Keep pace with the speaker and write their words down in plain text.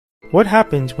What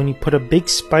happens when you put a big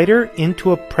spider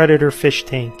into a predator fish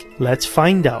tank? Let's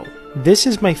find out. This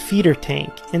is my feeder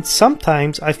tank, and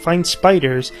sometimes I find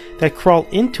spiders that crawl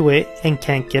into it and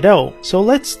can't get out. So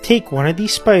let's take one of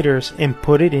these spiders and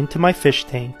put it into my fish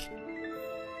tank.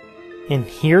 And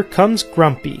here comes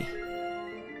Grumpy.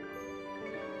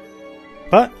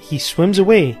 But he swims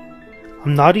away.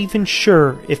 I'm not even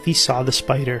sure if he saw the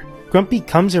spider. Grumpy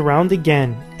comes around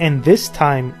again, and this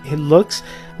time it looks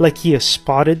like he has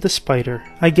spotted the spider.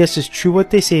 I guess it's true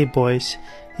what they say, boys.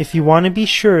 If you want to be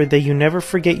sure that you never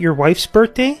forget your wife's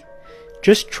birthday,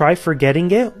 just try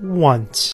forgetting it once.